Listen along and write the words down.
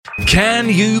Can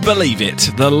you believe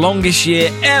it? The longest year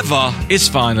ever is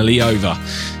finally over.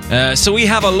 So we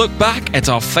have a look back at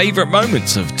our favourite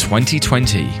moments of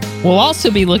 2020. We'll also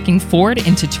be looking forward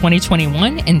into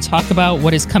 2021 and talk about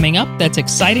what is coming up that's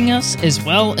exciting us, as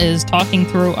well as talking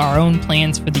through our own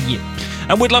plans for the year.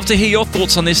 And we'd love to hear your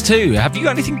thoughts on this too. Have you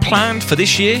got anything planned for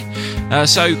this year?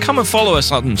 So come and follow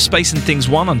us on Space and Things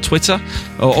 1 on Twitter,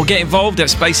 or get involved at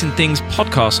Space and Things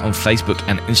Podcast on Facebook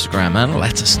and Instagram, and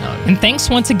let us know. And thanks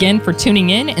once again for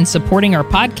tuning in and supporting our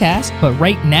podcast. But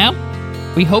right now,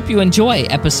 we hope you enjoy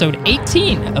episode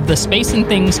 18 of the Space and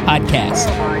Things Podcast.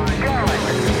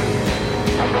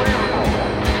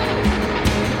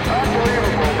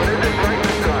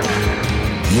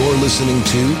 You're listening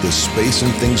to the Space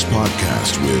and Things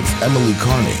Podcast with Emily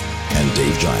Carney and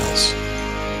Dave Giles.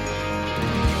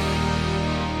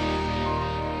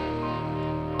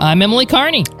 I'm Emily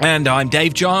Carney. And I'm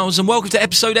Dave Giles, and welcome to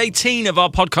episode 18 of our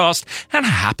podcast, and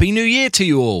Happy New Year to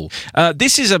you all.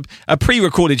 This is a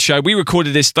pre-recorded show. We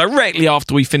recorded this directly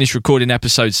after we finished recording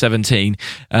episode 17,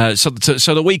 so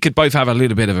that we could both have a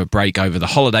little bit of a break over the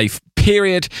holiday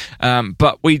period,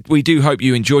 but we do hope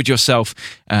you enjoyed yourself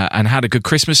and had a good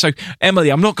Christmas. So,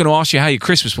 Emily, I'm not going to ask you how your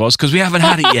Christmas was, because we haven't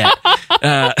had it yet.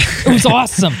 It was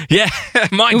awesome. Yeah,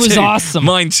 mine too. It was awesome.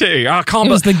 Mine too. It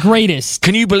was the greatest.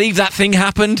 Can you believe that thing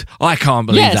happened? I can't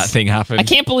believe that thing happened. I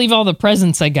can't believe all the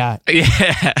presents I got.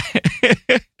 Yeah.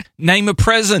 Name a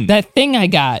present. That thing I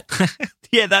got.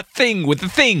 Yeah, that thing with the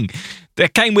thing.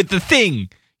 That came with the thing.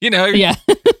 You know? Yeah.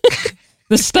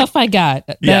 The stuff I got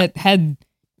that had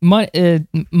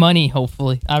money,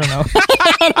 hopefully. I don't know.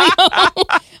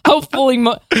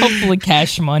 Hopefully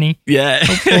cash money. Yeah.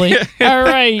 Hopefully. All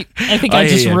right. I think I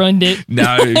just ruined it.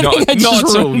 No, not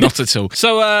at all.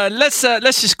 So let's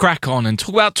just crack on and talk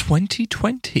about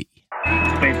 2020.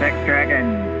 SpaceX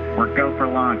Dragon, we're go for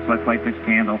launch. Let's light this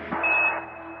candle.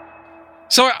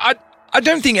 So I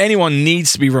don't think anyone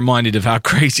needs to be reminded of how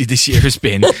crazy this year has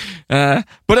been.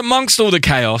 But amongst all the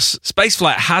chaos,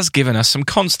 spaceflight has given us some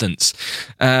constants.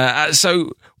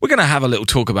 So we're going to have a little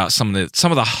talk about some of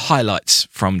the highlights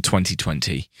from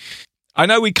 2020. I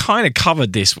know we kind of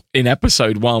covered this in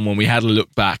episode 1 when we had a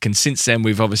look back, and since then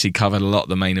we've obviously covered a lot of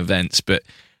the main events. But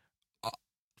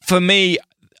for me,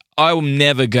 I'm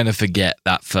never going to forget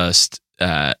that first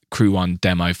Crew 1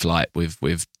 demo flight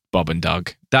with Bob and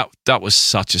Doug. That was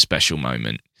such a special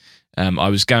moment. I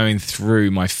was going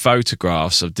through my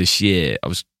photographs of this year. I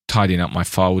was tidying up my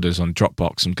folders on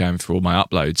Dropbox and going through all my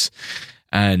uploads.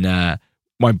 And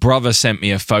my brother sent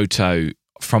me a photo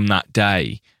from that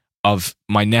day of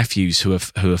my nephews who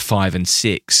are 5 and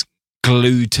 6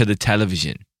 glued to the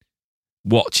television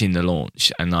watching the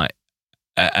launch, and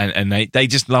they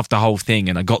just loved the whole thing.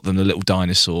 And I got them the little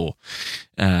dinosaur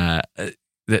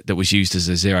that was used as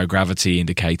a zero gravity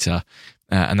indicator,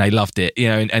 and they loved it, you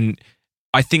know. And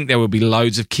I think there will be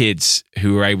loads of kids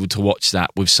who were able to watch that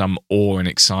with some awe and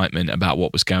excitement about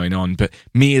what was going on. But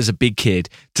me as a big kid,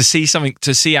 to see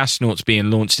astronauts being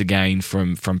launched again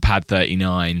from Pad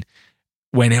 39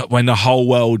 when the whole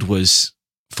world was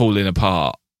falling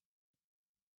apart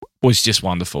was just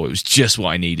wonderful. It was just what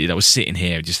I needed. I was sitting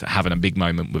here just having a big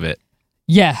moment with it.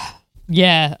 Yeah.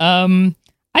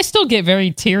 I still get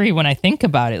very teary when I think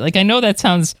about it. Like, I know that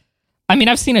sounds... I mean,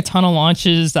 I've seen a ton of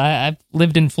launches. I've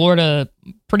lived in Florida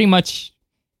pretty much,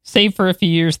 save for a few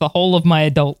years, the whole of my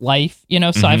adult life, you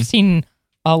know? So I've seen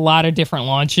a lot of different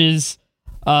launches.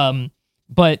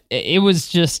 But it was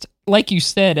just, like you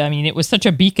said, I mean, it was such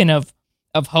a beacon of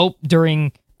hope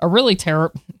during a really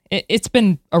terrible... It's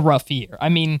been a rough year. I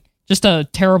mean, just a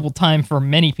terrible time for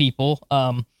many people,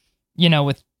 you know,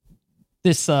 with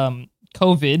this...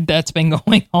 COVID that's been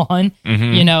going on.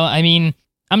 You know, I mean,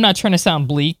 I'm not trying to sound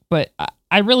bleak, but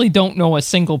I really don't know a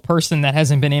single person that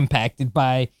hasn't been impacted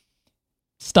by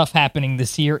stuff happening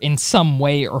this year in some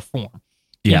way or form.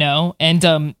 You know,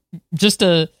 and just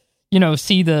to, you know,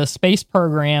 see the space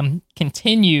program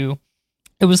continue,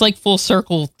 it was like full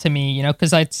circle to me, you know,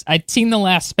 because I'd seen the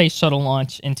last space shuttle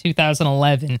launch in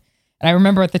 2011, and I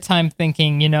remember at the time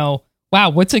thinking, you know,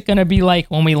 wow, what's it going to be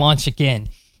like when we launch again?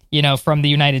 You know, from the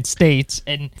United States.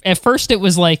 And at first it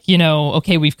was like, you know,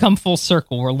 okay, we've come full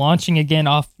circle. We're launching again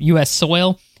off U.S.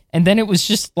 soil. And then it was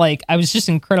just like, I was just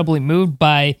incredibly moved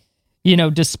by, you know,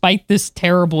 despite this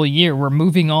terrible year, we're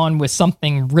moving on with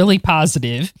something really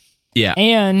positive. Yeah.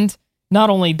 And not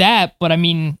only that, but I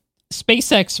mean,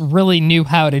 SpaceX really knew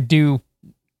how to do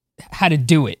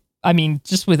it. I mean,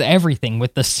 just with everything,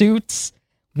 with the suits,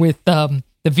 with the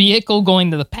vehicle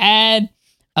going to the pad,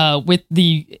 with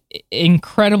the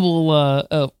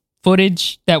incredible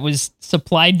footage that was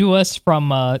supplied to us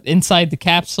from inside the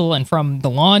capsule and from the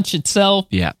launch itself.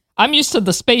 Yeah. I'm used to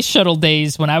the space shuttle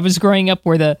days when I was growing up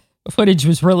where the footage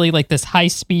was really like this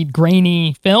high-speed,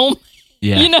 grainy film,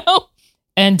 you know?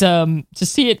 And to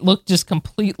see it look just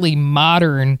completely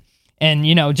modern and,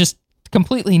 you know, just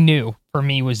completely new for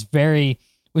me was very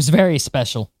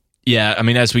special. Yeah, I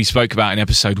mean, as we spoke about in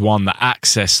episode 1, the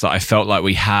access that I felt like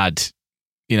we had,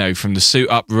 you know, from the suit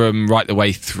up room right the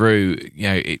way through, you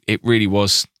know, it really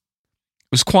was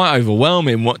quite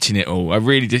overwhelming watching it all. I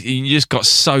really did. You just got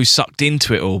so sucked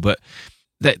into it all, but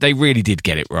they really did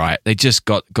get it right. They just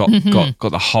got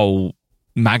the whole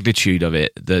magnitude of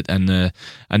it, and the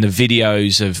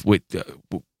videos of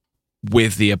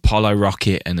with the Apollo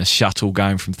rocket and the shuttle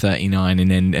going from 39 and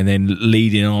then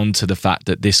leading on to the fact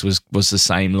that this was the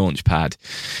same launch pad.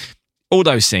 All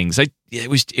those things. It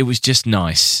was just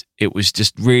nice. It was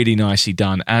just really nicely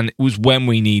done, and it was when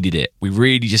we needed it. We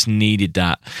really just needed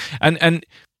that. And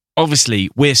obviously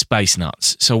we're space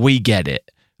nuts, so we get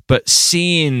it. But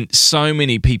seeing so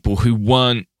many people who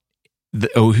weren't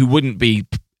or who wouldn't be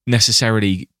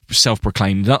necessarily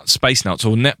self-proclaimed space nuts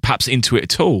or perhaps into it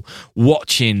at all,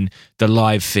 watching the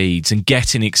live feeds and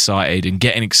getting excited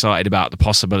about the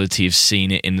possibility of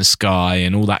seeing it in the sky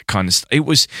and all that kind of stuff.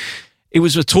 It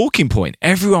was a talking point.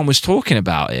 Everyone was talking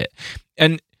about it.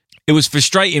 And it was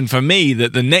frustrating for me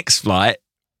that the next flight,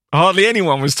 hardly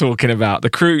anyone was talking about the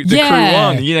crew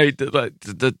one, you know,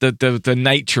 the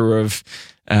nature of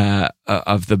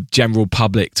the general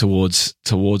public towards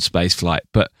space flight.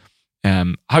 But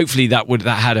hopefully that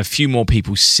had a few more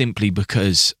people simply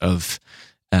because of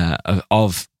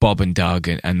Bob and Doug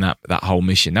and that whole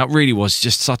mission. That really was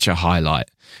just such a highlight.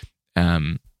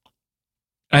 And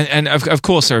of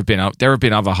course there have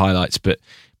been other highlights, but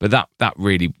that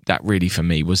really for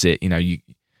me was it. You know,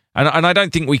 and I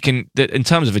don't think we can. In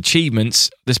terms of achievements,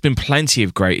 there's been plenty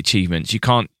of great achievements. You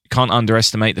can't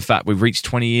underestimate the fact we've reached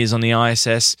 20 years on the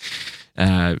ISS.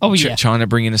 China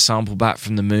bringing a sample back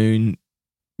from the moon.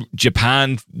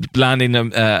 Japan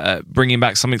landing, bringing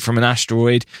back something from an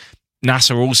asteroid.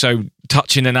 NASA also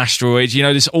touching an asteroid. You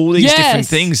know, there's all these different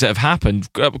things that have happened.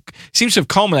 Seems to have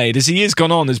culminated as the years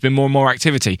gone on. There's been more and more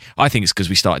activity. I think it's because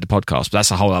we started the podcast, but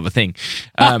that's a whole other thing.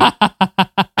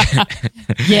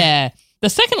 Yeah. The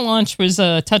second launch was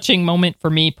a touching moment for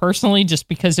me personally, just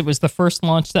because it was the first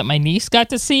launch that my niece got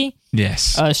to see.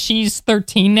 Yes. She's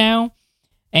 13 now,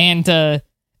 and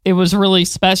it was really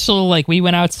special. Like, we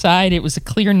went outside. It was a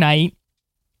clear night,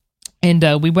 and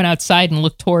we went outside and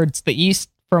looked towards the east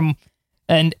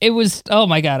and it was, oh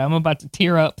my God, I'm about to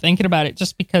tear up thinking about it,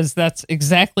 just because that's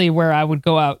exactly where I would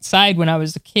go outside when I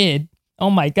was a kid. Oh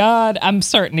my God, I'm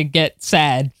starting to get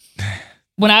sad.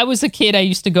 When I was a kid, I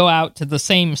used to go out to the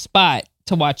same spot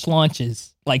to watch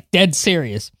launches, like dead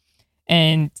serious.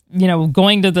 And, you know,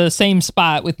 going to the same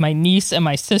spot with my niece and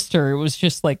my sister, it was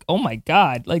just like, oh my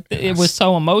God, like it was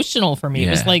so emotional for me. Yeah.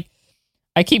 It was like,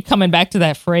 I keep coming back to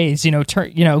that phrase,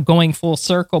 going full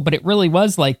circle, but it really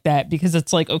was like that, because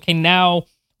it's like, okay, now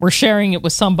we're sharing it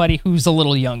with somebody who's a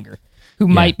little younger, who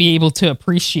might be able to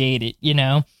appreciate it, you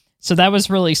know? So that was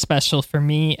really special for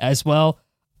me as well.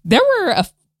 There were a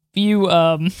few,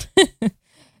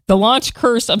 the launch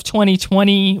curse of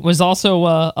 2020 was also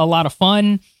a lot of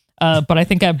fun, but I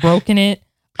think I've broken it.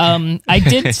 I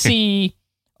did see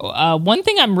one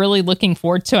thing I'm really looking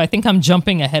forward to. I think I'm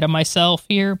jumping ahead of myself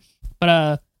here.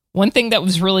 But one thing that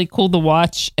was really cool to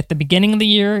watch at the beginning of the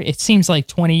year, it seems like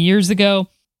 20 years ago,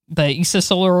 the ESA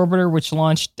Solar Orbiter, which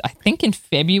launched, I think, in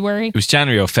February. It was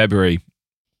January or February.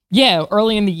 Yeah,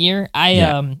 early in the year.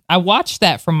 I watched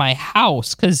that from my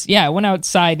house because, I went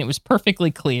outside and it was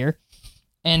perfectly clear.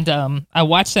 And I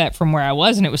watched that from where I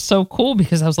was, and it was so cool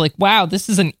because I was like, wow, this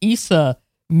is an ESA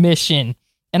mission,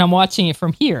 and I'm watching it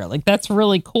from here. Like, that's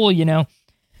really cool, you know?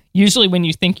 Usually when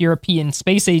you think European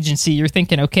Space Agency, you're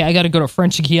thinking, okay, I got to go to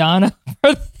French Guiana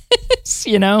for this,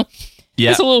 you know?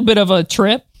 Yeah. It's a little bit of a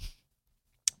trip.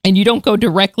 And you don't go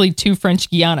directly to French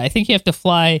Guiana. I think you have to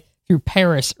fly through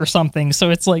Paris or something. So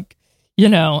it's like, you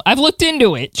know, I've looked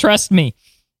into it, trust me.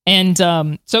 And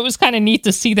so it was kind of neat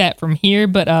to see that from here.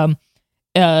 But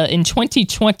in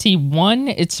 2021,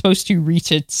 it's supposed to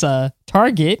reach its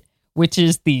target, which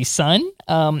is the sun,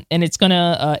 and it's going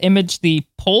to image the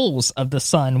poles of the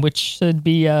sun, which should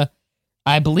be,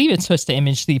 I believe it's supposed to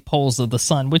image the poles of the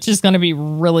sun, which is going to be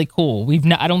really cool.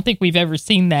 I don't think we've ever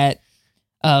seen that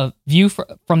view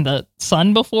from the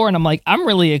sun before, and I'm like, I'm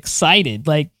really excited.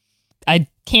 Like, I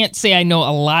can't say I know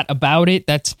a lot about it.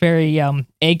 That's very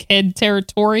egghead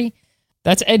territory.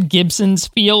 That's Ed Gibson's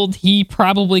field. He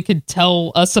probably could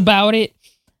tell us about it.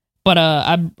 But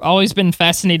I've always been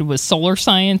fascinated with solar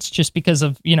science just because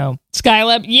of,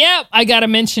 Skylab. Yep, I got to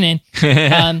mention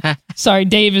it. Sorry,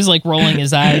 Dave is like rolling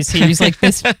his eyes. He's like,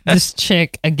 this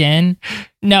chick again.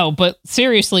 No, but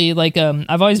seriously, like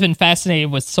I've always been fascinated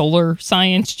with solar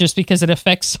science just because it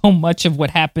affects so much of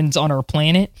what happens on our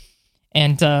planet.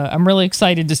 And I'm really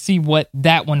excited to see what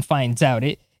that one finds out.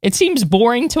 It seems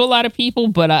boring to a lot of people,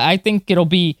 but I think it'll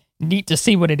be neat to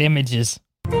see what it images.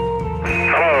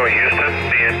 Hello, Houston.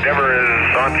 The Endeavour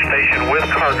is on station with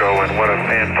cargo, and what a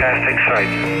fantastic sight.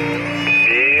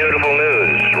 Beautiful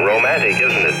news. Romantic,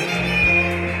 isn't it?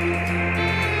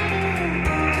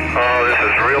 Oh, this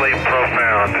is really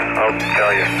profound. I'll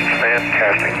tell you, it's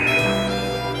fantastic.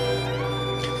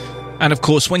 And of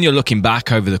course, when you're looking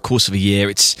back over the course of a year,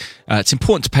 it's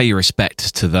important to pay your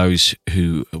respect to those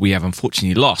who we have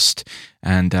unfortunately lost.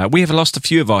 And we have lost a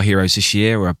few of our heroes this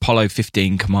year. Apollo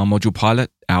 15 Command Module pilot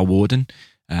Al Worden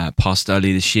passed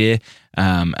early this year.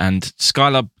 And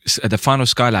Skylab, the final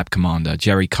Skylab commander,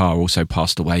 Jerry Carr, also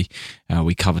passed away.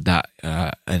 We covered that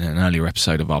in an earlier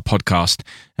episode of our podcast.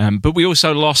 But we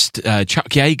also lost Chuck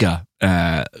Yeager,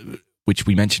 which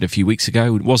we mentioned a few weeks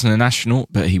ago. It wasn't an astronaut,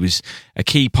 but he was a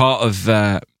key part of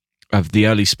the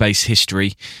early space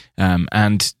history.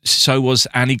 And so was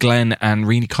Annie Glenn and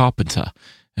Renee Carpenter,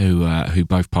 who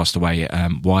both passed away,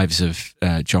 wives of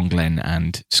John Glenn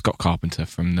and Scott Carpenter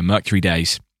from the Mercury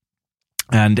days.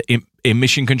 And in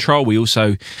mission control, we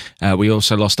also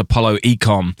lost Apollo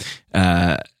Econ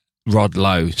Rod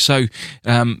Lowe. So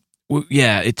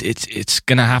it's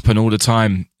going to happen all the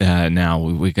time now.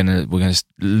 We're gonna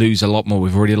lose a lot more.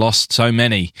 We've already lost so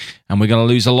many, and we're going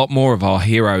to lose a lot more of our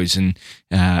heroes and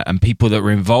people that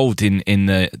were involved in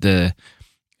the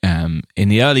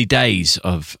early days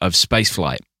of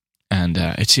spaceflight. And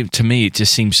to me, it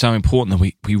just seems so important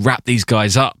that we wrap these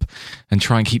guys up and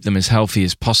try and keep them as healthy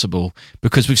as possible,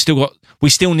 because we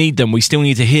still need them. We still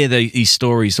need to hear these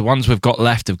stories. The ones we've got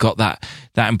left have got that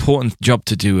important job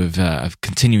to do of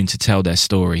continuing to tell their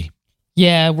story.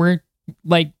 Yeah, we're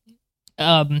like,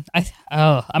 I'm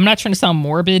not trying to sound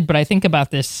morbid, but I think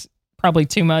about this probably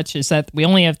too much, is that we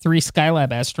only have 3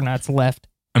 Skylab astronauts left.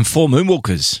 And 4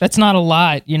 moonwalkers. That's not a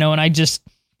lot, and I just...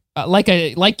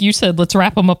 like you said, let's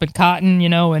wrap them up in cotton,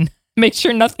 and make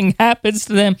sure nothing happens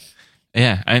to them.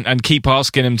 Yeah, and keep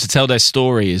asking them to tell their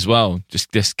story as well.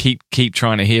 Just keep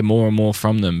trying to hear more and more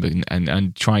from them,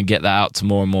 and try and get that out to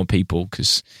more and more people,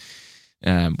 because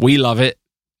we love it,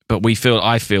 but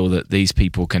I feel that these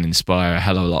people can inspire a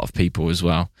hell of a lot of people as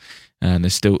well. And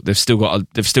they've still got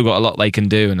a lot they can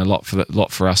do, and a lot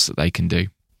for us that they can do.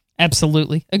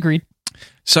 Absolutely, agreed.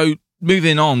 So,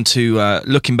 moving on to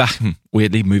looking back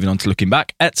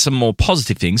at some more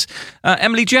positive things.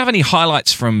 Emily, do you have any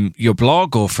highlights from your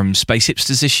blog or from Space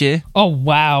Hipsters this year? Oh,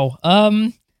 wow.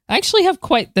 I actually have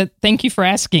thank you for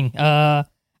asking. I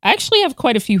actually have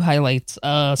quite a few highlights.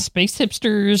 Space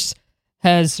Hipsters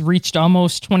has reached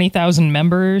almost 20,000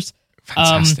 members.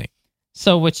 Fantastic.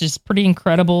 Which is pretty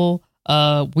incredible.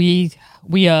 We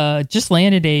just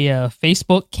landed a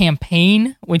Facebook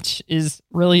campaign, which is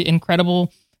really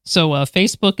incredible. So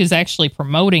Facebook is actually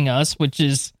promoting us, which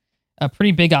is a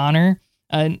pretty big honor.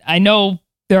 I know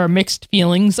there are mixed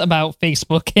feelings about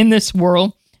Facebook in this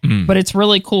world, but it's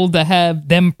really cool to have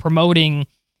them promoting,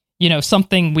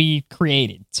 something we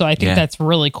created. So I think that's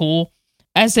really cool.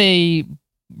 As a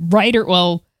writer,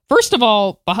 well, first of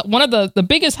all, one of the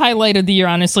biggest highlight of the year,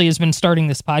 honestly, has been starting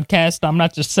this podcast. I'm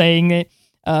not just saying it.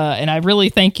 And I really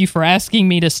thank you for asking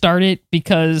me to start it,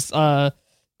 because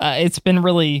it's been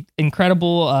really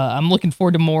incredible. I'm looking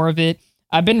forward to more of it.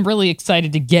 I've been really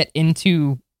excited to get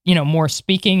into, more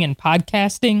speaking and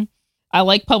podcasting. I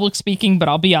like public speaking, but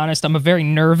I'll be honest, I'm a very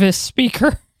nervous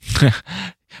speaker.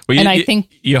 I think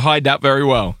you hide that very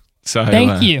well. So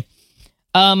thank you.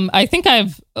 I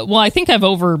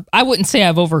wouldn't say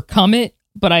I've overcome it,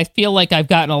 but I feel like I've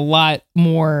gotten a lot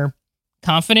more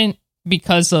confident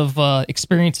because of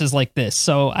experiences like this.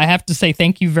 So I have to say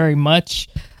thank you very much.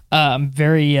 I'm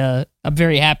very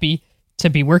happy to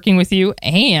be working with you.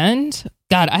 And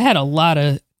God, I had a lot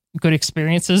of good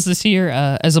experiences this year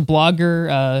as a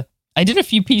blogger. I did a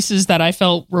few pieces that I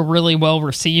felt were really well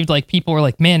received. Like, people were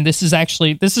like, "Man, this is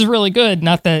really good."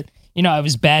 Not that I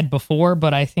was bad before,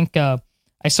 but I think I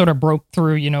sort of broke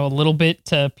through a little bit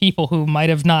to people who might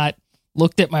have not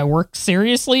looked at my work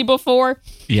seriously before.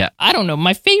 Yeah, I don't know.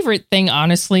 My favorite thing,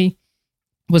 honestly,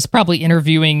 was probably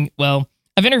interviewing. Well,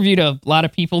 I've interviewed a lot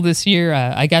of people this year.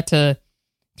 I got to,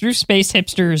 through Space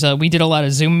Hipsters, we did a lot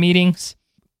of Zoom meetings.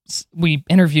 We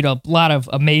interviewed a lot of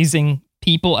amazing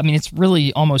people. I mean, it's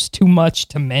really almost too much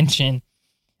to mention.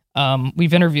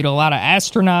 We've interviewed a lot of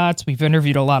astronauts. We've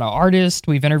interviewed a lot of artists.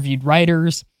 We've interviewed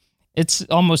writers. It's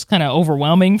almost kind of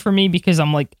overwhelming for me because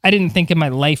I'm like, I didn't think in my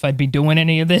life I'd be doing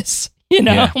any of this, you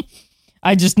know? Yeah.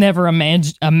 I just never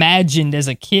imagined as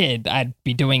a kid I'd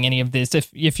be doing any of this.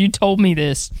 If you told me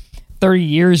this 30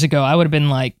 years ago, I would have been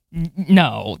like,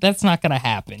 no, that's not going to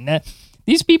happen.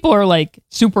 These people are like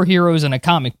superheroes in a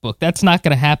comic book. That's not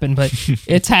going to happen, but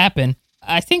it's happened.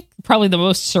 I think probably the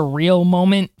most surreal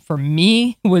moment for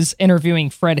me was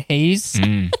interviewing Fred Hayes.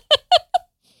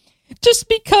 Just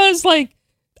because, like,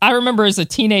 I remember as a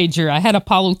teenager, I had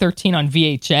Apollo 13 on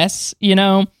VHS, you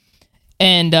know?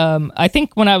 And I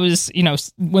think when I was, you know,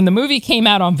 when the movie came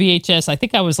out on VHS, I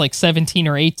think I was like 17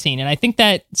 or 18. And I think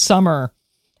that summer,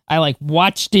 I like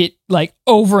watched it like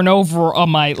over and over on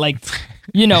my, like,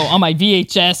 you know, on my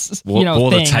VHS, you know,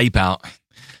 wore thing. the tape out.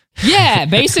 Yeah,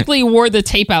 basically wore the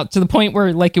tape out to the point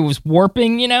where like it was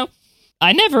warping, you know?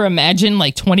 I never imagined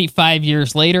like 25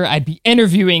 years later, I'd be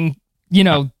interviewing, you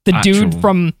know, the dude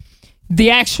from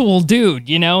the actual dude,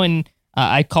 you know? And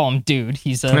I call him dude.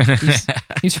 He's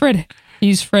Fred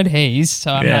Hayes.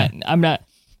 So I'm not,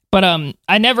 but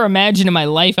I never imagined in my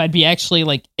life I'd be actually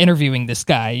like interviewing this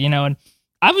guy, you know? And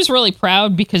I was really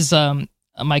proud because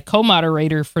my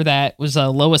co-moderator for that was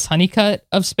Lois Honeycutt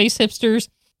of Space Hipsters.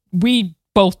 We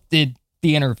both did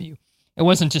the interview. It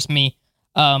wasn't just me.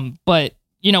 But,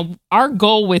 you know, our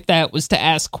goal with that was to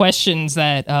ask questions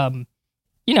that,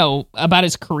 you know, about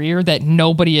his career that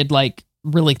nobody had like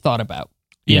really thought about,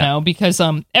 you know, because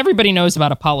everybody knows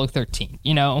about Apollo 13,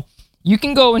 you know, you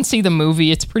can go and see the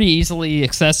movie. It's pretty easily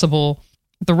accessible.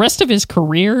 The rest of his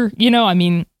career, you know, I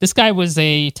mean, this guy was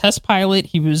a test pilot.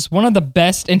 He was one of the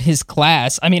best in his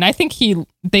class. I mean, I think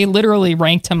they literally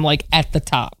ranked him like at the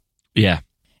top. Yeah.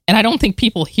 And I don't think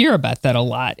people hear about that a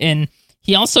lot. And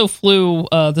he also flew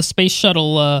the Space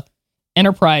Shuttle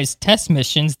Enterprise test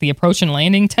missions, the approach and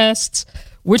landing tests,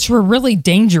 which were really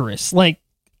dangerous. Like,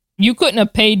 you couldn't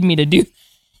have paid me to do that.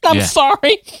 I'm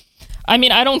sorry. I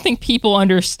mean, I don't think people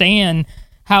understand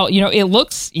how, you know, it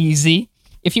looks easy.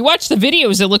 If you watch the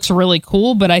videos, it looks really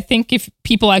cool. But I think if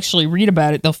people actually read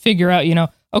about it, they'll figure out, you know,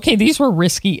 okay, these were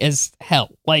risky as hell.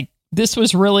 Like, this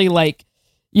was really like,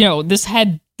 you know, these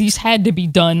had to be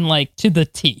done like to the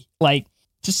T. Like,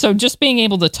 just being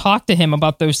able to talk to him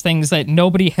about those things that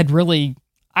nobody had really,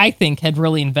 I think, had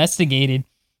really investigated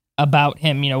about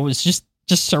him, you know, was just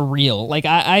surreal. Like,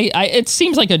 I it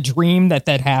seems like a dream that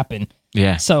happened.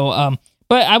 Yeah. So,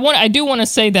 but I do want to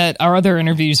say that our other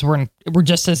interviews were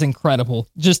just as incredible.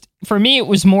 Just for me, it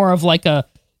was more of like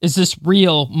is this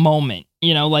real moment?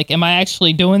 You know, like, am I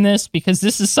actually doing this? Because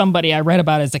this is somebody I read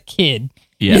about as a kid.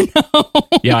 Yeah. You know?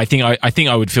 Yeah, I think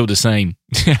I would feel the same.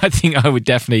 I think I would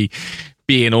definitely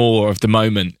be in awe of the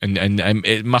moment, and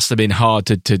it must have been hard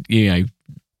to you know,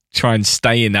 try and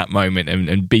stay in that moment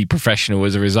and be professional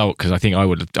as a result, because I think I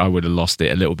would have lost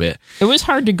it a little bit. It was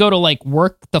hard to go to like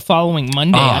work the following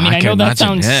Monday. I mean, I know that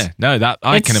sounds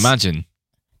I can imagine.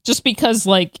 Just because,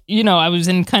 like, you know, I was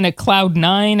in kind of cloud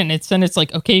nine, and it's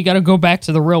like, okay, you got to go back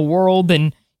to the real world.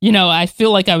 And, you know, I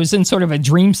feel like I was in sort of a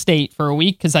dream state for a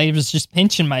week because I was just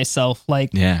pinching myself.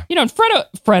 Like, you know,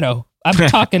 Fredo, I'm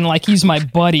talking like he's my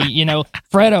buddy, you know,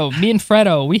 me and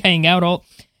Fredo, we hang out all.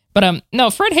 But no,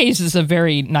 Fred Hayes is a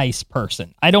very nice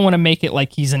person. I don't want to make it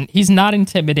like he's not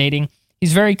intimidating.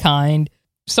 He's very kind.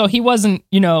 So he wasn't,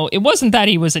 you know, it wasn't that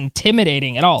he was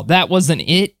intimidating at all. That wasn't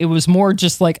it. It was more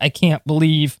just like, I can't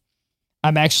believe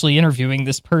I'm actually interviewing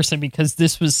this person, because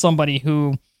this was somebody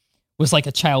who was like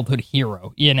a childhood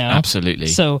hero, you know? Absolutely.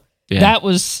 So it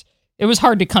was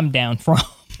hard to come down from.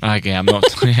 Okay, I'm not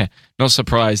not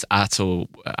surprised at all.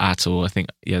 I think,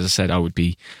 as I said, I would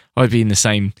be in the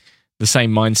same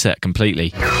mindset completely.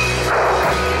 Stand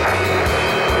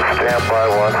by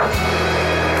one.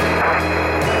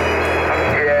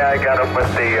 Yeah, I got him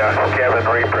with the Kevin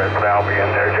reprint now being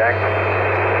there, Jack.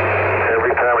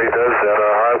 Every time he does that,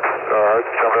 our hearts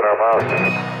jump in our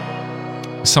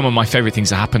mouths. Some of my favorite things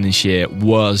that happened this year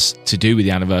was to do with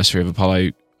the anniversary of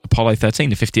Apollo 13,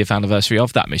 the 50th anniversary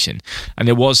of that mission. And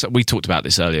we talked about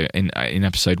this earlier in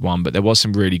episode 1, but there was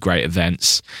some really great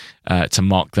events to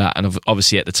mark that. And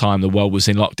obviously at the time the world was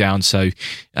in lockdown, so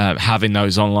having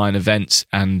those online events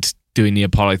and doing the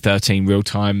Apollo 13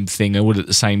 real-time thing all at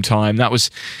the same time, that was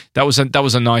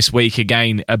a nice week.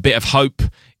 Again, a bit of hope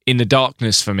in the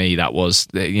darkness for me. That was,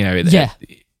 you know,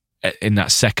 in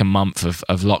that second month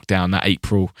of lockdown, that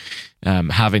April,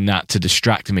 having that to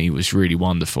distract me was really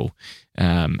wonderful.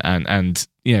 And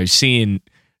you know, seeing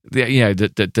the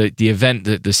event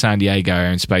that the San Diego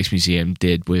Air and Space Museum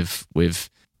did with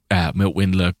Milt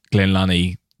Windler, Glenn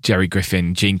Lunny, Jerry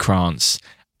Griffin, Gene Kranz,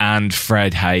 and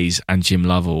Fred Hayes and Jim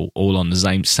Lovell all on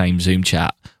the same Zoom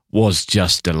chat was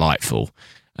just delightful.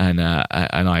 And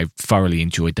I thoroughly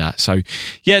enjoyed that. So,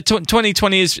 yeah,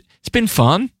 2020 it's been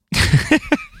fun.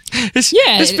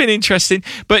 It's been interesting.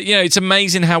 But, it's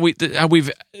amazing how we've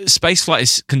spaceflight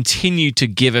has continued to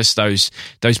give us those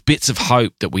bits of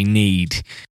hope that we need.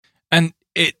 And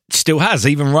it still has,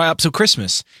 even right up till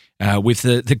Christmas. With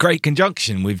the Great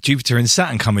Conjunction, with Jupiter and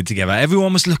Saturn coming together,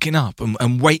 everyone was looking up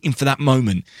and waiting for that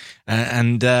moment.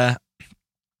 And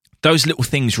those little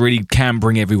things really can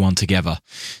bring everyone together.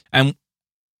 And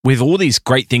with all these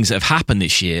great things that have happened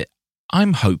this year,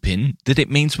 I'm hoping that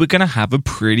it means we're going to have a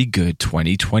pretty good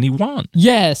 2021.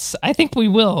 Yes, I think we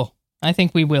will.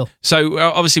 So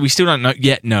obviously we still don't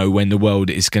yet know when the world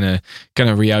is gonna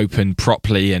reopen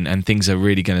properly and things are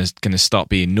really gonna start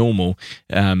being normal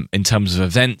in terms of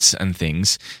events and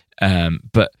things.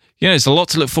 But there's a lot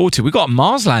to look forward to. We've got a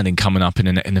Mars landing coming up in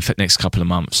the next couple of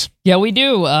months. Yeah, we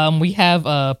do. We have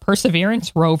a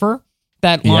Perseverance rover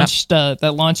that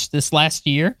launched this last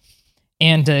year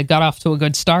and got off to a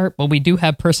good start. But we do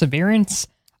have Perseverance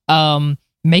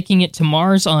making it to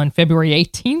Mars on February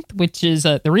 18th, which is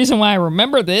the reason why I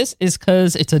remember this is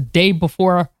because it's a day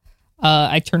before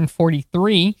I turned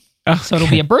 43. Okay. So it'll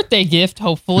be a birthday gift,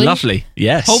 hopefully. Lovely,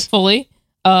 yes. Hopefully.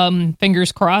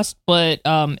 Fingers crossed. But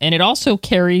and it also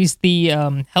carries the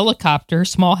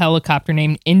small helicopter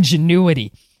named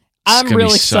Ingenuity. I'm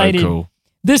really excited. So cool.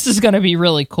 This is going to be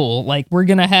really cool. Like, we're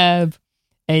going to have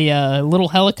a little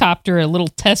helicopter, a little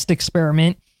test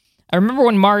experiment. I remember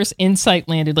when Mars Insight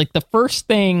landed, like the first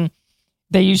thing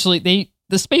the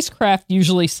spacecraft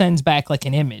usually sends back like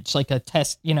an image, like a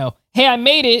test, hey, I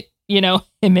made it,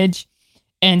 image.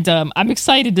 And I'm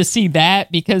excited to see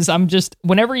that because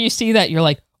whenever you see that, you're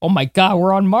like, oh my God,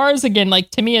 we're on Mars again. Like,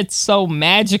 to me, it's so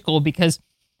magical because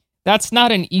that's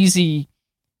not an easy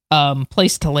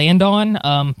place to land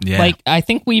on. Like, I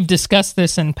think we've discussed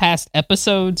this in past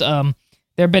episodes. There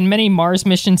have been many Mars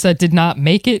missions that did not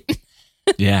make it.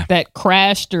 Yeah, that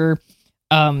crashed or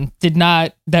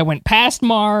that went past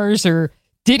Mars or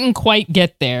didn't quite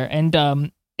get there,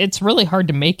 and it's really hard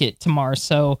to make it to Mars.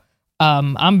 So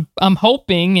I'm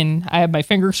hoping, and I have my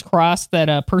fingers crossed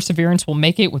that Perseverance will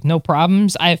make it with no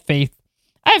problems. I have faith.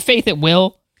 It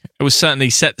will. It will certainly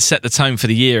set the tone for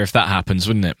the year if that happens,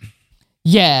 wouldn't it?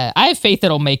 Yeah, I have faith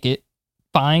it'll make it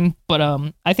fine. But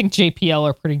I think JPL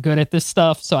are pretty good at this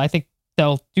stuff, so I think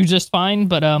they'll do just fine.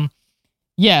 But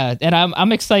yeah, and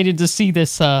I'm excited to see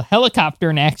this helicopter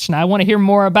in action. I want to hear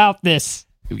more about this.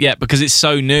 Yeah, because it's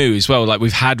so new as well. Like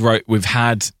we've had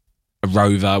a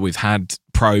rover, we've had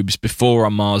probes before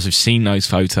on Mars. We've seen those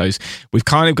photos. We've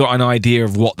kind of got an idea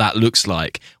of what that looks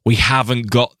like. We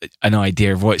haven't got an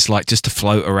idea of what it's like just to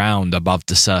float around above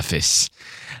the surface,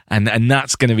 and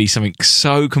that's going to be something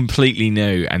so completely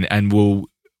new and will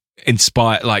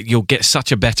inspire, like, you'll get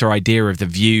such a better idea of the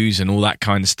views and all that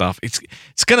kind of stuff. It's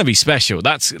going to be special.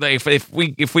 That's if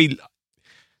we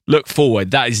look forward,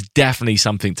 that is definitely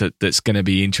something that's going to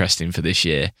be interesting for this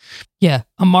year. Yeah,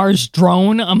 a Mars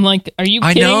drone. I'm like, are you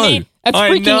kidding me? That's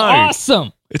freaking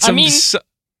awesome. It's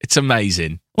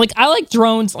amazing. Like, I like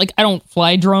drones. Like, I don't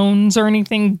fly drones or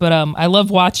anything, but I love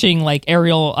watching like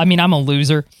aerial. I mean, I'm a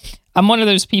loser. I'm one of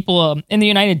those people. In the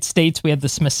United States, we have the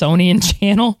Smithsonian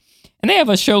Channel. And they have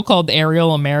a show called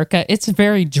Aerial America. It's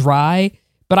very dry,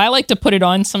 but I like to put it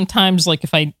on sometimes, like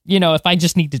if I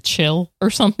just need to chill or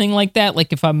something like that.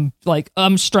 Like if I'm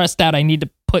stressed out, I need to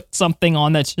put something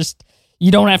on that's just,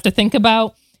 you don't have to think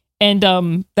about. And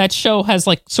that show has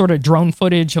like sort of drone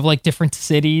footage of like different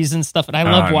cities and stuff. And I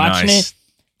love watching it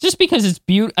just because it's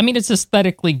beautiful. I mean, it's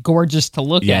aesthetically gorgeous to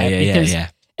look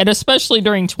at. And especially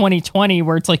during 2020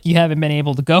 where it's like you haven't been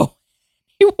able to go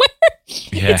anywhere.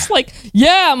 Yeah. It's like,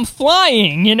 I'm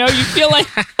flying, you feel like,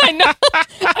 I know.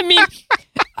 I mean,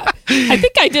 I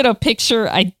think I did a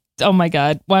picture. Oh my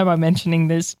God, why am I mentioning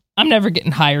this? I'm never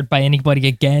getting hired by anybody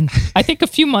again. I think a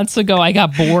few months ago I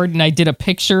got bored and I did a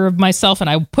picture of myself and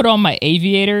I put on my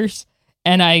aviators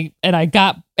and I did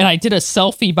a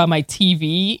selfie by my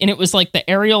TV and it was like the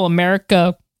Aerial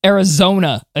America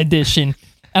Arizona edition.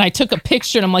 And I took a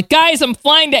picture and I'm like, guys, I'm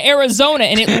flying to Arizona.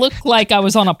 And it looked like I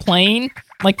was on a plane,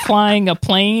 like flying a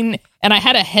plane. And I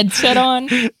had a headset on.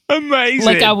 Amazing.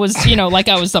 Like I was, like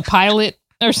I was a pilot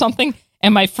or something.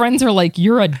 And my friends are like,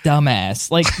 you're a dumbass.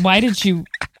 Like, why did you,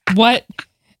 what?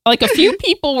 Like a few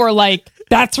people were like,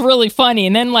 that's really funny.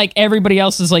 And then like everybody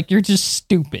else is like, you're just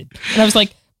stupid. And I was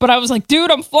like,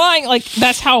 dude, I'm flying. Like,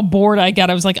 that's how bored I got.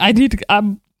 I was like,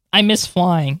 I miss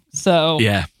flying. So,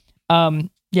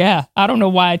 yeah, I don't know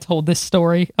why I told this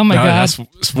story. Oh my God.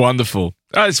 It's wonderful.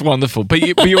 It's wonderful. But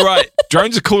you're right.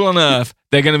 Drones are cool on Earth.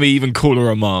 they're going to be even cooler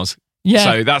on Mars. Yeah.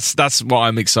 So that's what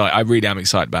I'm excited. I really am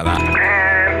excited about that.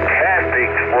 Fantastic,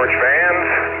 sports fans.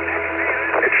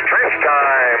 It's trench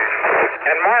time.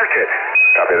 And mark it.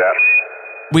 Copy that.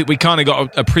 We kind of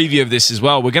got a preview of this as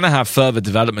well. We're going to have further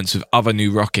developments with other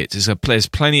new rockets. There's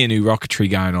plenty of new rocketry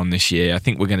going on this year. I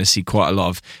think we're going to see quite a lot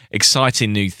of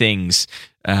exciting new things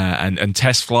and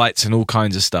test flights and all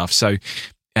kinds of stuff. So,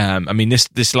 I mean,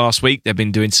 this last week, they've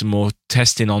been doing some more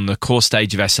testing on the core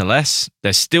stage of SLS.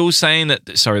 They're still saying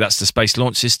that's the Space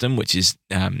Launch System, which is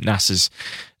NASA's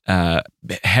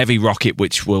heavy rocket,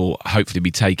 which will hopefully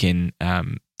be taking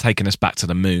us back to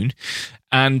the moon.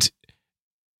 And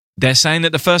they're saying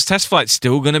that the first test flight's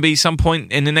still going to be some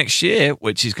point in the next year,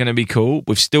 which is going to be cool.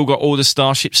 We've still got all the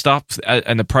Starship stuff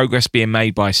and the progress being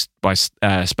made by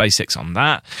SpaceX on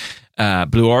that.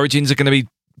 Blue Origins are going to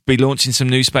be launching some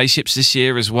new spaceships this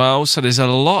year as well. So there's a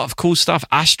lot of cool stuff.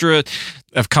 Astra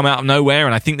have come out of nowhere,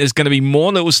 and I think there's going to be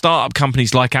more little startup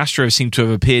companies like Astra have seemed to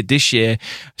have appeared this year,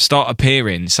 start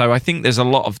appearing. So I think there's a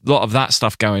lot of that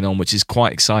stuff going on, which is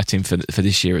quite exciting for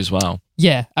this year as well.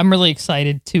 Yeah, I'm really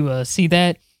excited to see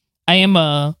that. I am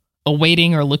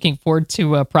awaiting or looking forward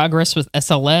to progress with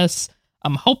SLS.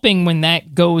 I'm hoping when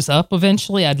that goes up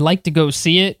eventually, I'd like to go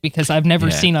see it because I've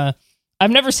never seen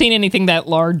anything that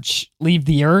large leave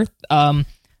the Earth. I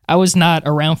was not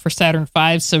around for Saturn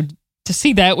V, so to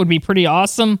see that would be pretty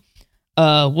awesome.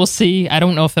 We'll see. I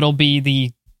don't know if it'll be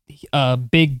the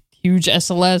big, huge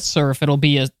SLS or if it'll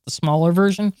be a smaller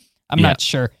version. I'm not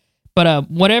sure. But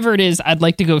whatever it is, I'd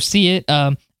like to go see it.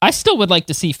 I still would like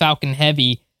to see Falcon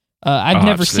Heavy. I've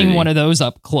never seen one of those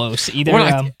up close either.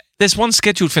 Well, there's one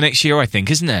scheduled for next year, I think,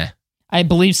 isn't there? I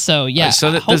believe so. Yeah.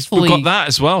 So we've got that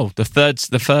as well. The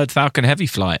third Falcon Heavy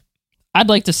flight. I'd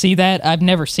like to see that. I've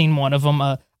never seen one of them.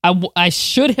 I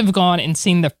should have gone and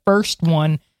seen the first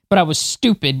one, but I was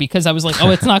stupid because I was like,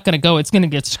 oh, it's not going to go. It's going to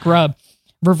get scrubbed.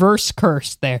 Reverse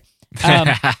curse there.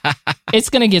 It's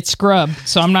going to get scrubbed,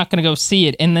 so I'm not going to go see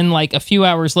it. And then like a few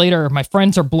hours later, my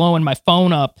friends are blowing my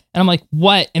phone up, and I'm like,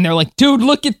 what? And they're like, dude,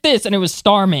 look at this. And it was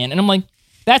Starman. And I'm like,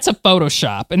 that's a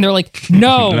Photoshop. And they're like,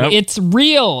 no, Nope. It's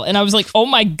real. And I was like, oh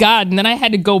my God. And then I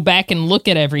had to go back and look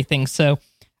at everything. So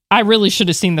I really should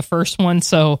have seen the first one.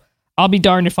 So I'll be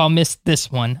darned if I'll miss this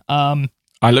one.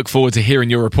 I look forward to hearing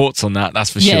your reports on that.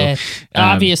 That's for yeah, sure.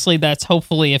 Obviously, that's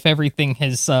hopefully if everything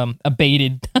has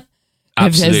abated.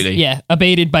 Absolutely.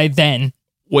 Abated by then.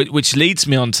 Which leads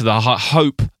me on to the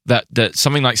hope that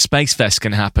something like Space Fest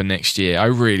can happen next year. I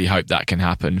really hope that can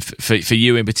happen for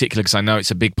you in particular, because I know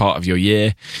it's a big part of your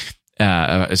year.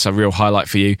 It's a real highlight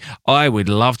for you. I would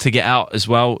love to get out as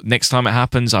well next time it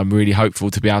happens. I'm really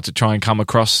hopeful to be able to try and come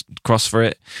across for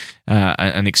it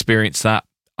and experience that.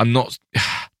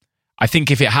 I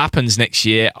think if it happens next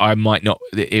year, it might not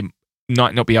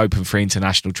be open for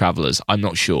international travelers. I'm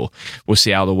not sure. We'll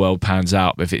see how the world pans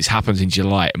out. But if it happens in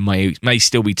July, it may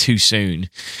still be too soon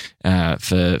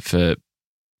for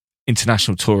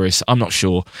international tourists. I'm not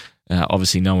sure.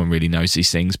 Obviously, no one really knows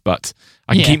these things, but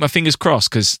I can keep my fingers crossed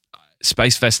because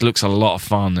Space Fest looks a lot of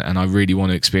fun, and I really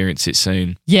want to experience it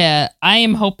soon. Yeah, I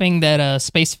am hoping that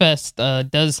Space Fest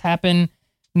does happen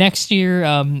next year.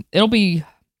 It'll be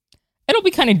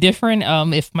kind of different.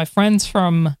 If my friends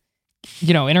from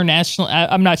international,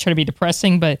 I'm not trying to be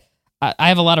depressing, but I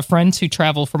have a lot of friends who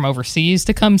travel from overseas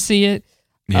to come see it.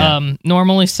 Yeah.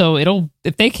 Normally, so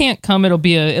if they can't come, it'll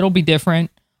be different.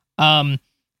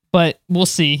 But we'll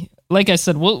see. Like I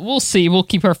said, we'll see. We'll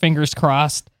keep our fingers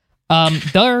crossed.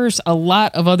 There's a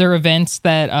lot of other events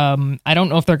that I don't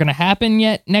know if they're going to happen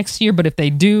yet next year, but if they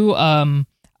do, I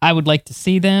would like to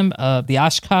see them. The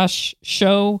Oshkosh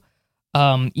show,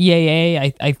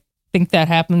 EAA. I think that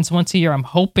happens once a year. I'm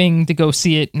hoping to go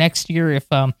see it next year if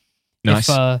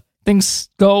things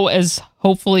go as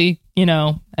hopefully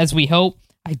as we hope.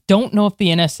 I don't know if the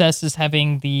NSS is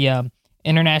having the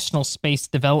International Space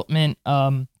Development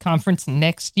Conference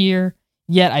next year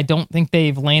yet. I don't think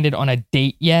they've landed on a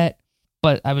date yet,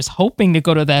 but I was hoping to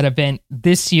go to that event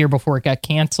this year before it got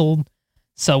canceled.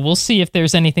 So we'll see if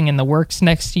there's anything in the works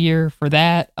next year for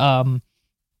that.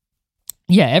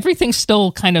 Everything's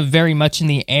still kind of very much in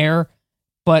the air,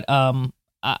 but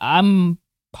I'm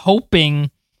hoping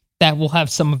that we'll have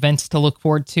some events to look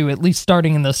forward to, at least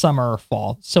starting in the summer or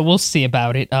fall. So we'll see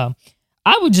about it.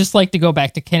 I would just like to go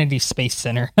back to Kennedy Space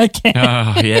Center again.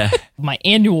 Oh, yeah. My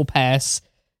annual pass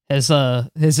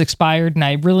has expired, and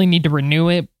I really need to renew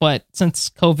it, but since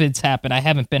COVID's happened, I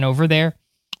haven't been over there.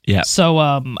 Yeah. So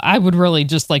I would really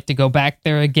just like to go back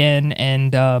there again,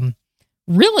 and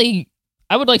really,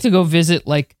 I would like to go visit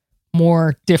like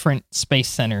more different space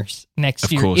centers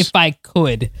next year, if I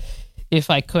could. if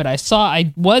I could.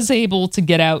 I was able to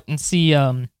get out and see,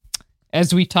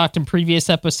 as we talked in previous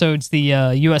episodes, the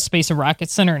U.S. Space and Rocket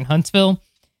Center in Huntsville,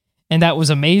 and that was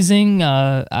amazing.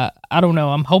 I don't know.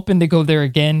 I'm hoping to go there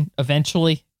again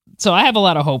eventually. So I have a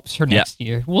lot of hopes for next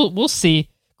year. We'll see.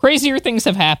 Crazier things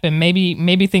have happened.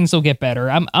 Maybe things will get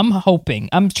better. I'm hoping.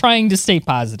 I'm trying to stay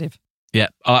positive. Yeah,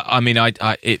 I mean,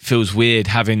 it feels weird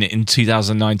having in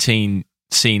 2019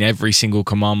 seen every single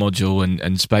command module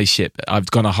and spaceship.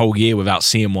 I've gone a whole year without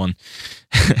seeing one.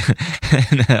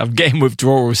 And I'm getting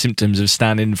withdrawal symptoms of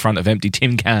standing in front of empty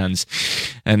tin cans.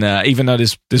 And even though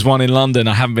there's one in London,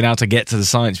 I haven't been able to get to the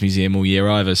Science Museum all year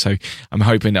either. So I'm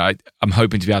hoping to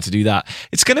be able to do that.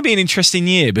 It's going to be an interesting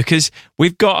year because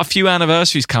we've got a few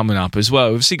anniversaries coming up as well.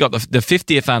 We've obviously got the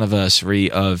 50th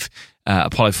anniversary of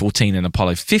Apollo 14 and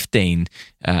Apollo 15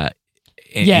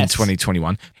 in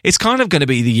 2021. It's kind of going to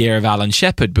be the year of Alan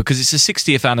Shepard because it's the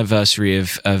 60th anniversary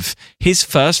of his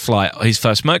first flight, his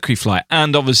first Mercury flight,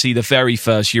 and obviously the very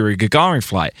first Yuri Gagarin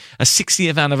flight. A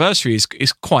 60th anniversary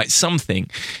is quite something,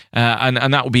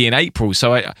 and that will be in April.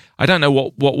 So I don't know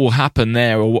what will happen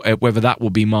there or whether that will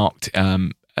be marked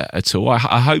at all.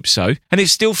 I hope so. And it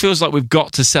still feels like we've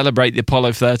got to celebrate the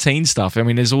Apollo 13 stuff. I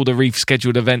mean, there's all the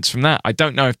rescheduled events from that. I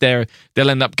don't know if they'll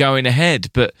end up going ahead,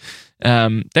 but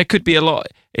there could be a lot.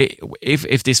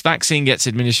 If this vaccine gets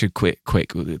administered quick,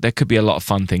 there could be a lot of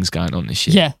fun things going on this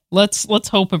year. Yeah, let's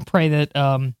hope and pray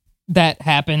that that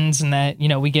happens and that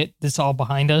we get this all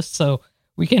behind us, so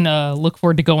we can look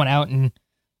forward to going out and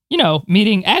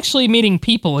meeting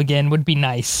people again would be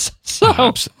nice.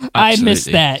 So I miss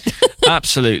that.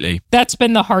 Absolutely. That's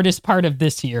been the hardest part of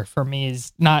this year for me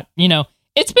is not,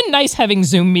 it's been nice having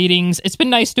Zoom meetings. It's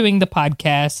been nice doing the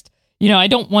podcast. I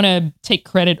don't want to take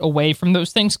credit away from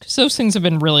those things because those things have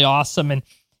been really awesome and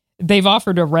they've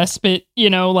offered a respite,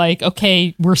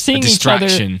 okay, we're seeing each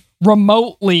other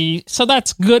remotely. So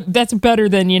that's good. That's better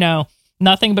than,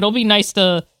 nothing, but it'll be nice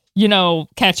to,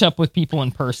 catch up with people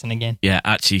in person again. Yeah,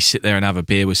 actually sit there and have a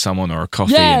beer with someone or a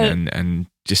coffee and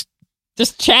just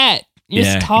chat.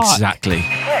 Just talk. Exactly.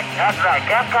 That's right.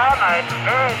 Capcom, it's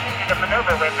very easy to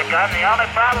maneuver with the gun. The only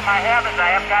problem I have is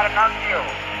I have got enough fuel.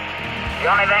 The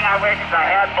only thing I wish is I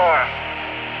had more.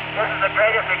 This is the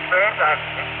greatest experience I've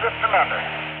just remembered.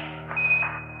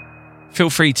 Feel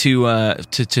free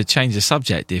to change the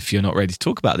subject if you're not ready to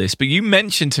talk about this. But you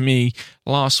mentioned to me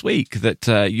last week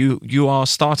that you are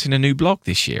starting a new blog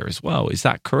this year as well. Is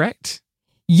that correct?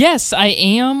 Yes, I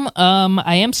am.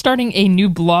 I am starting a new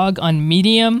blog on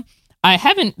Medium. I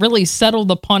haven't really settled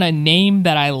upon a name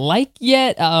that I like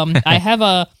yet. I have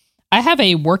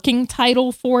a working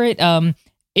title for it.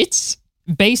 It's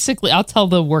basically, I'll tell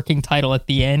the working title at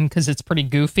the end because it's pretty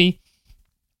goofy.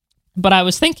 But I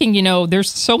was thinking, there's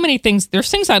so many things. There's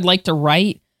things I'd like to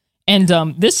write. And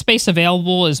this Space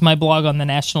Available is my blog on the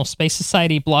National Space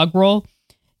Society blog roll.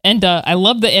 And I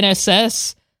love the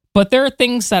NSS, but there are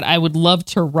things that I would love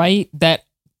to write that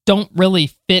don't really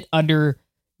fit under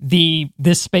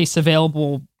this Space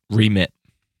Available remit.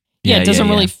 Yeah, it doesn't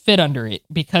really fit under it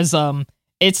because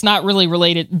it's not really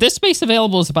related. This Space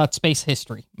Available is about space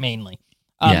history, mainly.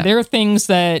 There are things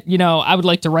that, I would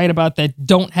like to write about that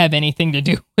don't have anything to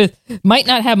do with, might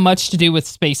not have much to do with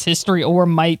space history or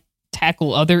might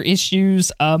tackle other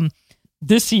issues.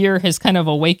 This year has kind of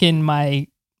awakened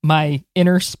my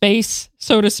inner space,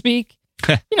 so to speak.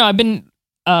 I've been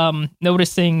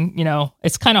noticing,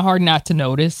 it's kind of hard not to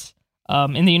notice.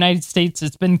 In the United States,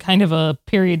 it's been kind of a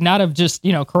period, not of just,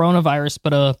 coronavirus,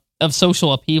 but of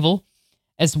social upheaval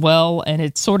as well. And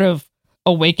it's sort of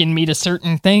awakened me to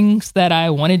certain things that I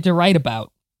wanted to write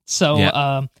about. So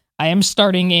I am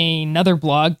starting another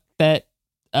blog that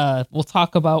will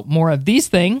talk about more of these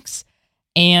things.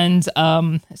 And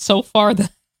so far,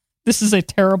 this is a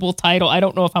terrible title. I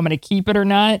don't know if I'm going to keep it or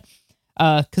not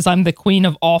because I'm the queen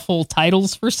of awful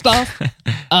titles for stuff.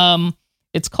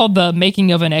 It's called The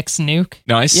Making of an X-Nuke.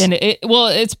 Nice. And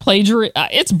it's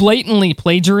blatantly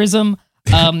plagiarism.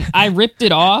 I ripped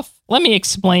it off. Let me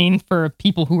explain for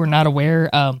people who are not aware.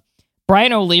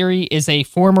 Brian O'Leary is a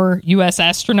former U.S.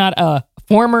 astronaut. I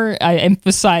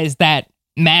emphasize that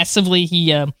massively.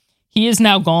 He is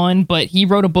now gone, but he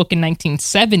wrote a book in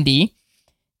 1970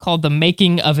 called The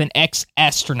Making of an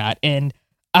Ex-Astronaut. And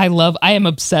I am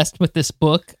obsessed with this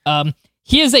book.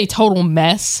 He is a total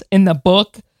mess in the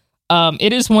book.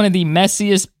 It is one of the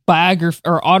messiest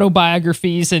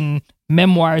autobiographies and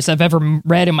memoirs I've ever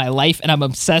read in my life, and I'm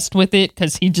obsessed with it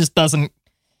because he just doesn't.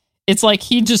 It's like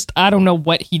I don't know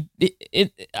what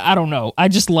I don't know. I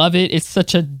just love it. It's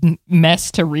such a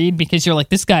mess to read because you're like,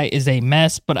 this guy is a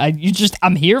mess, but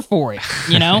I'm here for it,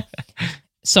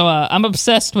 So I'm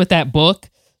obsessed with that book.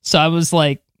 So I was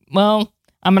like, well,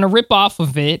 I'm going to rip off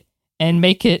of it and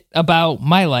make it about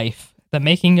my life, the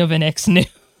making of an ex-nuke.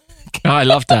 I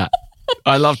love that.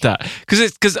 I love that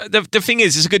because the thing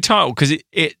is, it's a good title because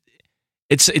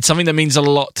it's something that means a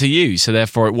lot to you, so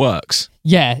therefore it works.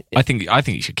 Yeah, I think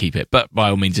you should keep it, but by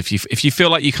all means, if you feel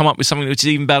like you come up with something which is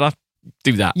even better,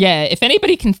 do that. Yeah, if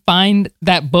anybody can find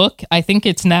that book, I think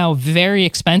it's now very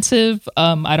expensive.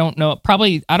 I don't know.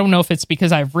 I don't know if it's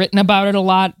because I've written about it a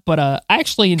lot, but I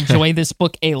actually enjoy this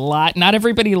book a lot. Not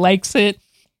everybody likes it.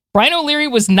 Brian O'Leary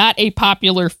was not a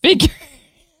popular figure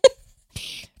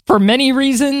for many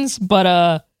reasons, but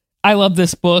I love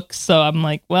this book, so I'm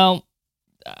like, well,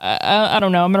 I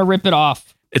don't know. I'm going to rip it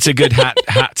off. It's a good hat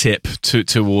tip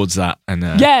towards that. And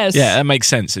yes. Yeah, that makes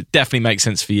sense. It definitely makes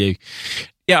sense for you.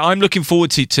 Yeah, I'm looking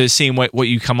forward to seeing what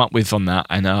you come up with on that,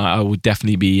 and I will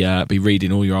definitely be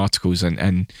reading all your articles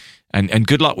and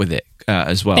good luck with it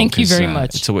as well. Thank you very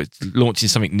much. It's always, launching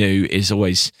something new is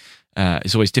always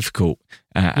difficult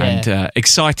and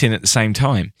exciting at the same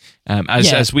time,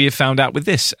 as we have found out with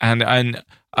this, and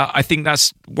I think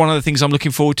that's one of the things I'm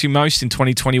looking forward to most in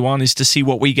 2021 is to see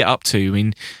what we get up to. I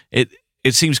mean, it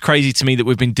seems crazy to me that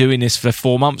we've been doing this for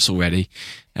 4 months already.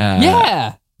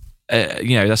 That's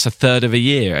a third of a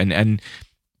year, and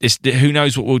it's, who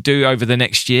knows what we'll do over the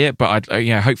next year. But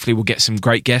hopefully we'll get some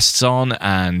great guests on,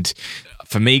 and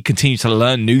for me, continue to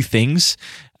learn new things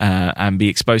and be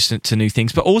exposed to new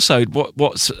things. But also,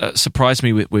 what surprised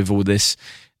me with all this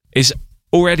is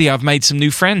already I've made some new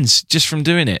friends just from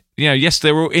doing it. Yes,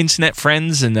 they're all internet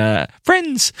friends and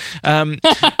friends,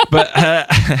 but.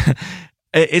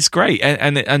 It's great,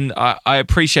 and I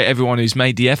appreciate everyone who's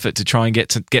made the effort to try and get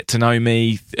to know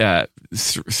me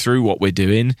through what we're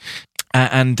doing,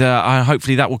 and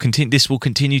hopefully that will continue. This will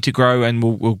continue to grow, and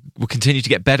we'll continue to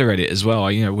get better at it as well.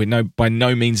 We're by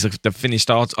no means the finished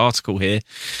article here.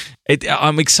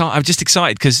 I'm excited. I'm just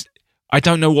excited because I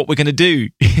don't know what we're going to do.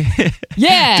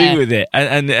 Yeah, do with it,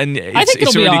 and I think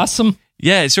it'll be awesome.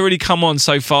 Yeah, it's already come on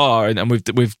so far, and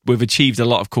we've achieved a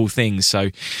lot of cool things. So.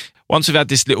 Once we've had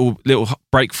this little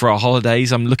break for our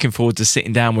holidays, I'm looking forward to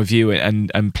sitting down with you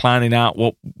and planning out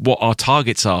what our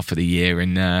targets are for the year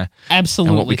and absolutely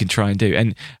and what we can try and do.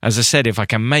 And as I said, if I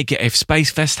can make it, if Space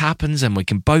Fest happens and we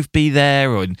can both be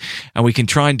there, and we can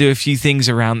try and do a few things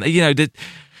around,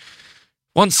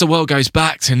 once the world goes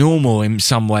back to normal in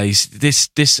some ways, this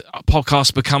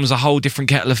podcast becomes a whole different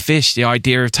kettle of fish. The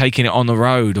idea of taking it on the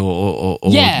road or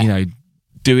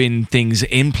doing things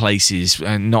in places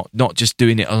and not just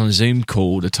doing it on a Zoom call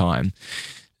all the time.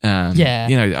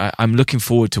 I'm looking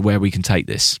forward to where we can take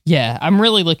this. Yeah, I'm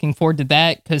really looking forward to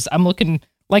that because I'm looking,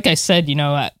 like I said,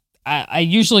 I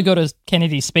usually go to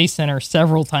Kennedy Space Center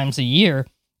several times a year.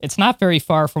 It's not very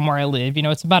far from where I live.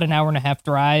 It's about an hour and a half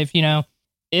drive.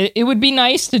 It would be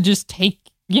nice to just take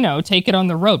it on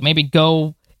the road. Maybe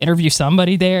go interview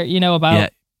somebody there,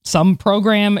 about some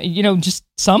program, just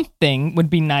something would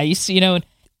be nice,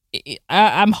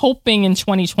 I'm hoping in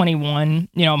 2021,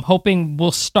 I'm hoping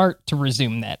we'll start to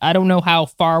resume that. I don't know how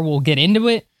far we'll get into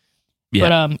it,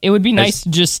 but it would be nice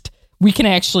to we can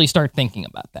actually start thinking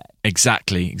about that.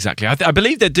 Exactly. I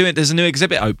believe they're there's a new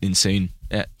exhibit opening soon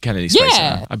at Kennedy Space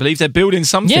Center. I believe they're building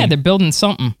something. Yeah, they're building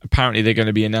something. Apparently they're going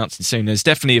to be announcing soon. There's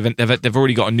definitely, they've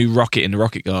already got a new rocket in the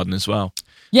Rocket Garden as well.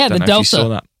 Yeah, the Delta. If you saw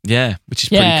that. Yeah, which is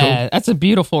pretty cool. Yeah, that's a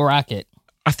beautiful rocket.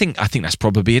 I think that's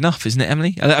probably enough, isn't it,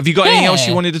 Emily? Have you got anything else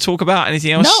you wanted to talk about?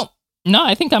 Anything else? No,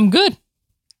 I think I'm good.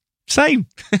 Same.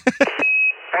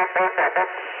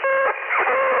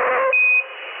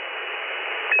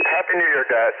 Happy New Year,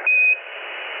 guys.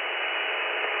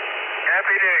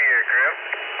 Happy New Year, Grim.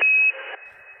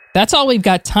 That's all we've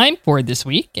got time for this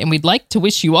week, and we'd like to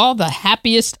wish you all the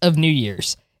happiest of New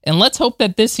Year's. And let's hope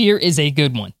that this year is a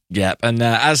good one. Yep, and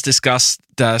as discussed,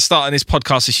 starting this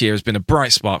podcast this year has been a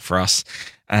bright spark for us,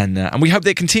 and we hope that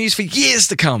it continues for years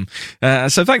to come.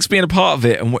 So thanks for being a part of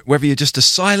it, and whether you're just a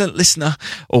silent listener,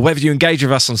 or whether you engage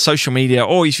with us on social media,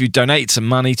 or if you donate some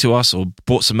money to us, or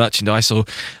bought some merchandise, or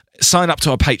sign up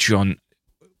to our Patreon,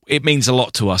 it means a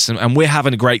lot to us, and we're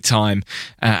having a great time,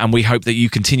 and we hope that you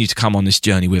continue to come on this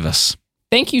journey with us.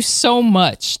 Thank you so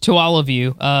much to all of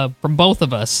you, from both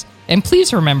of us. And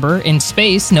please remember, in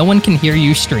space, no one can hear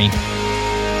you stream. Space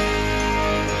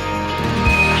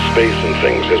and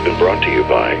Things has been brought to you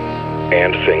by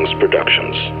And Things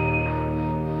Productions.